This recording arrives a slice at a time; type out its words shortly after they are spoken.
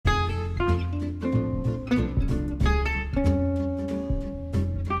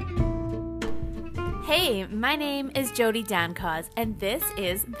Hey, my name is Jody Dancause, and this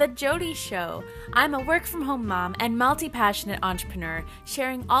is The Jody Show. I'm a work-from-home mom and multi-passionate entrepreneur,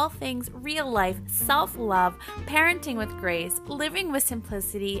 sharing all things real-life, self-love, parenting with grace, living with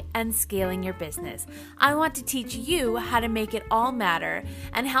simplicity, and scaling your business. I want to teach you how to make it all matter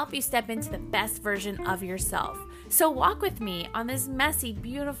and help you step into the best version of yourself. So walk with me on this messy,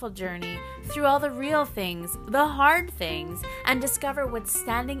 beautiful journey through all the real things, the hard things, and discover what's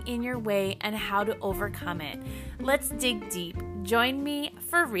standing in your way and how to overcome it. Let's dig deep. Join me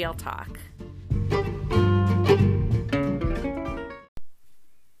for Real Talk.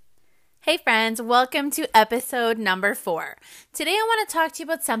 Hey friends, welcome to episode number 4. Today I want to talk to you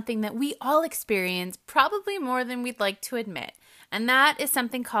about something that we all experience probably more than we'd like to admit. And that is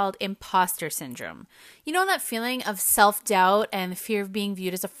something called imposter syndrome. You know that feeling of self-doubt and the fear of being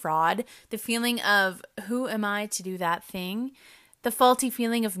viewed as a fraud? The feeling of, who am I to do that thing? The faulty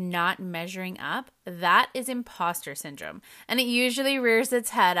feeling of not measuring up? That is imposter syndrome. And it usually rears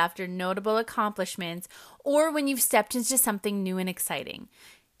its head after notable accomplishments or when you've stepped into something new and exciting.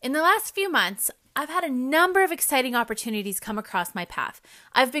 In the last few months, I've had a number of exciting opportunities come across my path.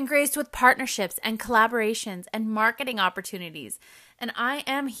 I've been graced with partnerships and collaborations and marketing opportunities, and I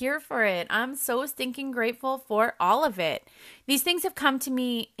am here for it. I'm so stinking grateful for all of it. These things have come to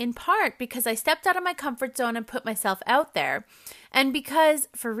me in part because I stepped out of my comfort zone and put myself out there, and because,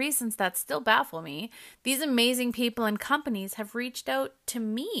 for reasons that still baffle me, these amazing people and companies have reached out to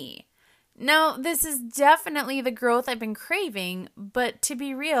me. Now, this is definitely the growth I've been craving, but to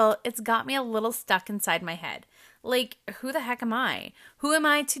be real, it's got me a little stuck inside my head. Like, who the heck am I? Who am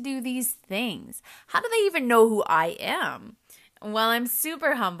I to do these things? How do they even know who I am? Well, I'm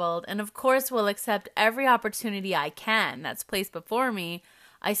super humbled and of course will accept every opportunity I can that's placed before me.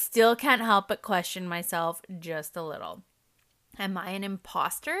 I still can't help but question myself just a little. Am I an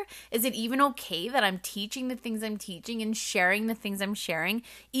imposter? Is it even okay that I'm teaching the things I'm teaching and sharing the things I'm sharing,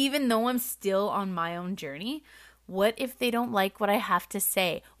 even though I'm still on my own journey? What if they don't like what I have to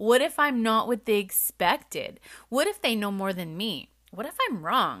say? What if I'm not what they expected? What if they know more than me? What if I'm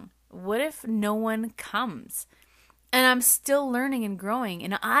wrong? What if no one comes? And I'm still learning and growing,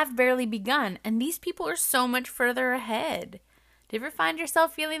 and I've barely begun, and these people are so much further ahead. Do you ever find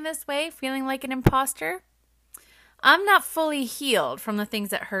yourself feeling this way, feeling like an imposter? I'm not fully healed from the things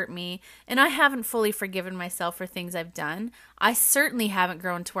that hurt me, and I haven't fully forgiven myself for things I've done. I certainly haven't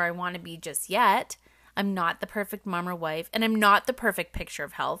grown to where I want to be just yet. I'm not the perfect mom or wife, and I'm not the perfect picture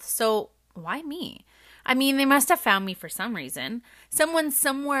of health, so why me? I mean, they must have found me for some reason. Someone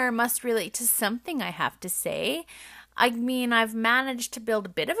somewhere must relate to something I have to say. I mean, I've managed to build a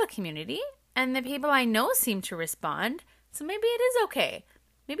bit of a community, and the people I know seem to respond, so maybe it is okay.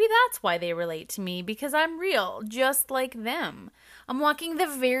 Maybe that's why they relate to me, because I'm real, just like them. I'm walking the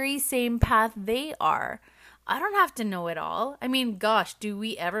very same path they are. I don't have to know it all. I mean, gosh, do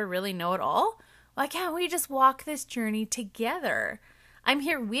we ever really know it all? Why can't we just walk this journey together? I'm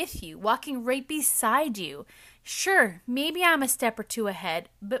here with you, walking right beside you. Sure, maybe I'm a step or two ahead,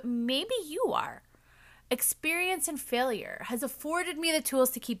 but maybe you are. Experience and failure has afforded me the tools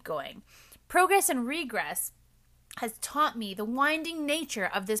to keep going. Progress and regress has taught me the winding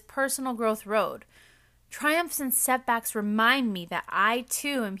nature of this personal growth road. Triumphs and setbacks remind me that I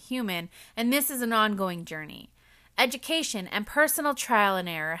too am human, and this is an ongoing journey. Education and personal trial and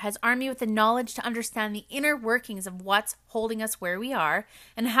error has armed me with the knowledge to understand the inner workings of what's holding us where we are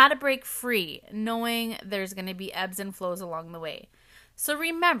and how to break free, knowing there's going to be ebbs and flows along the way. So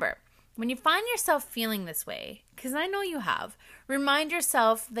remember, when you find yourself feeling this way, because I know you have, remind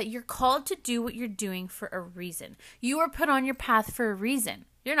yourself that you're called to do what you're doing for a reason. You are put on your path for a reason.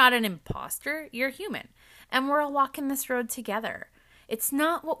 You're not an imposter, you're human. And we're all walking this road together. It's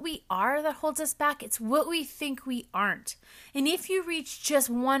not what we are that holds us back, it's what we think we aren't. And if you reach just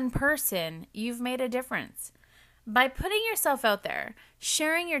one person, you've made a difference. By putting yourself out there,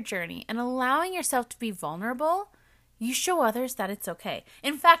 sharing your journey, and allowing yourself to be vulnerable, you show others that it's okay.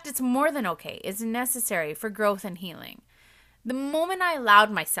 In fact, it's more than okay. It's necessary for growth and healing. The moment I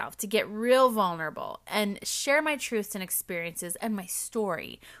allowed myself to get real vulnerable and share my truths and experiences and my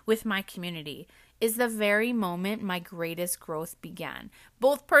story with my community is the very moment my greatest growth began,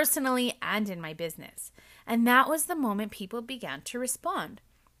 both personally and in my business. And that was the moment people began to respond.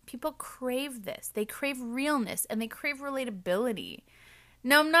 People crave this. They crave realness and they crave relatability.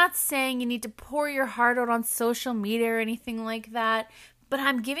 Now, I'm not saying you need to pour your heart out on social media or anything like that, but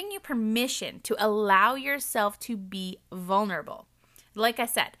I'm giving you permission to allow yourself to be vulnerable. Like I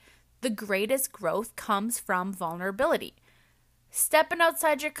said, the greatest growth comes from vulnerability. Stepping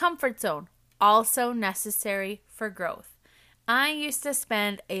outside your comfort zone, also necessary for growth. I used to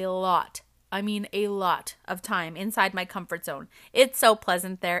spend a lot I mean a lot of time inside my comfort zone. It's so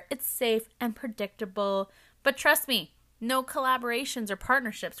pleasant there. It's safe and predictable. But trust me, no collaborations or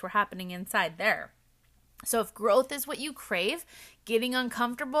partnerships were happening inside there. So if growth is what you crave, getting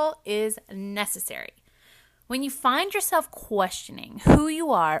uncomfortable is necessary. When you find yourself questioning who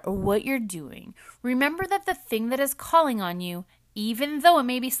you are or what you're doing, remember that the thing that is calling on you, even though it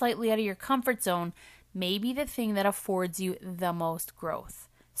may be slightly out of your comfort zone, may be the thing that affords you the most growth.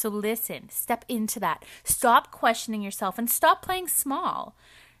 So listen, step into that. Stop questioning yourself and stop playing small.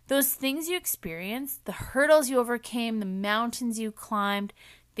 Those things you experienced, the hurdles you overcame, the mountains you climbed,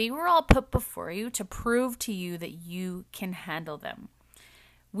 they were all put before you to prove to you that you can handle them.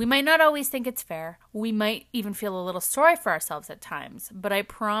 We might not always think it's fair. We might even feel a little sorry for ourselves at times, but I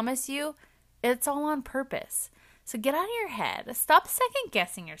promise you, it's all on purpose. So get out of your head. Stop second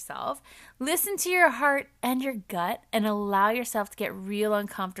guessing yourself. Listen to your heart and your gut and allow yourself to get real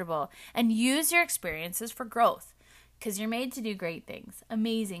uncomfortable and use your experiences for growth because you're made to do great things,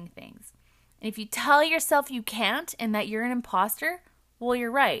 amazing things. And if you tell yourself you can't and that you're an imposter, well,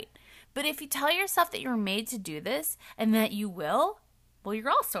 you're right. But if you tell yourself that you're made to do this and that you will, well, you're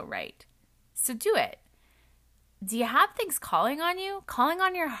also right. So do it. Do you have things calling on you, calling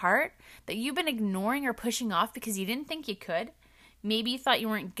on your heart that you've been ignoring or pushing off because you didn't think you could? Maybe you thought you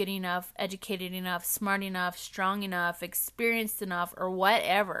weren't good enough, educated enough, smart enough, strong enough, experienced enough, or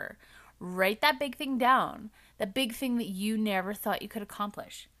whatever. Write that big thing down, that big thing that you never thought you could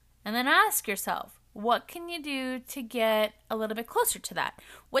accomplish. And then ask yourself, what can you do to get a little bit closer to that?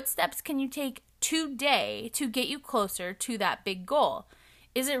 What steps can you take today to get you closer to that big goal?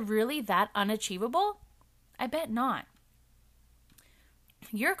 Is it really that unachievable? I bet not.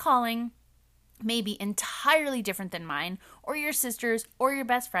 Your calling may be entirely different than mine, or your sister's, or your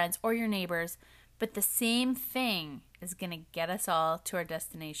best friend's, or your neighbor's, but the same thing is going to get us all to our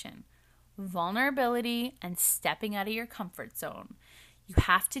destination. Vulnerability and stepping out of your comfort zone. You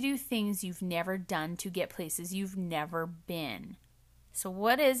have to do things you've never done to get places you've never been. So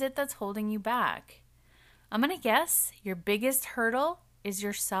what is it that's holding you back? I'm going to guess your biggest hurdle is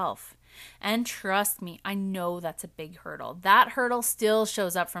yourself. And trust me, I know that's a big hurdle. That hurdle still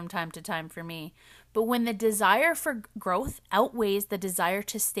shows up from time to time for me. But when the desire for growth outweighs the desire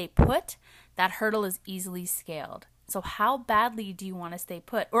to stay put, that hurdle is easily scaled. So how badly do you want to stay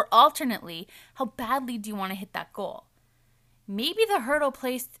put? Or alternately, how badly do you want to hit that goal? Maybe the hurdle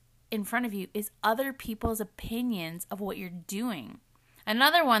placed in front of you is other people's opinions of what you're doing.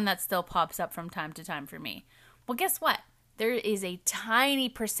 Another one that still pops up from time to time for me. Well, guess what? There is a tiny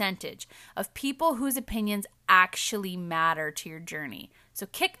percentage of people whose opinions actually matter to your journey. So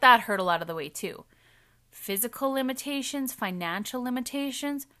kick that hurdle out of the way too. Physical limitations, financial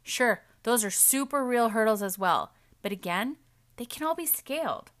limitations, sure, those are super real hurdles as well. But again, they can all be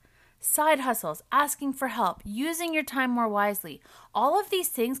scaled. Side hustles, asking for help, using your time more wisely. All of these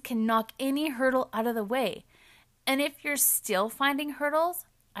things can knock any hurdle out of the way. And if you're still finding hurdles,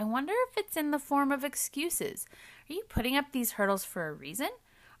 I wonder if it's in the form of excuses. Are you putting up these hurdles for a reason?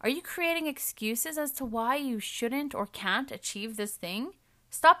 Are you creating excuses as to why you shouldn't or can't achieve this thing?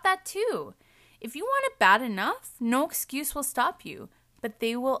 Stop that too. If you want it bad enough, no excuse will stop you, but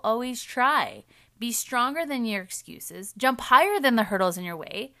they will always try. Be stronger than your excuses. Jump higher than the hurdles in your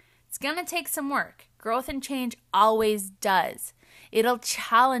way. It's going to take some work. Growth and change always does. It'll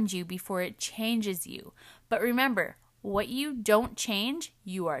challenge you before it changes you. But remember, what you don't change,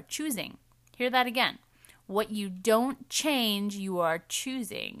 you are choosing. Hear that again. What you don't change, you are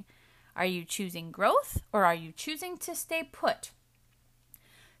choosing. Are you choosing growth or are you choosing to stay put?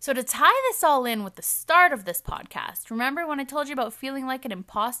 So to tie this all in with the start of this podcast, remember when I told you about feeling like an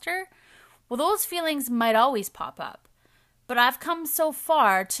imposter? Well, those feelings might always pop up. But I've come so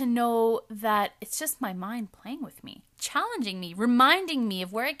far to know that it's just my mind playing with me, challenging me, reminding me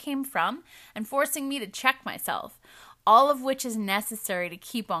of where I came from, and forcing me to check myself, all of which is necessary to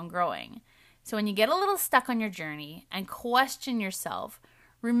keep on growing. So when you get a little stuck on your journey and question yourself,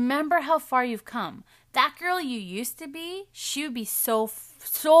 remember how far you've come. That girl you used to be, she would be so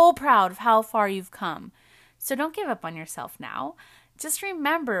proud of how far you've come. So don't give up on yourself now. Just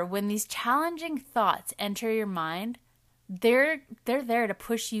remember when these challenging thoughts enter your mind, they're there to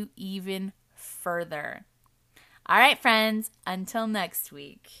push you even further. All right, friends, until next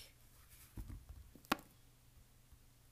week.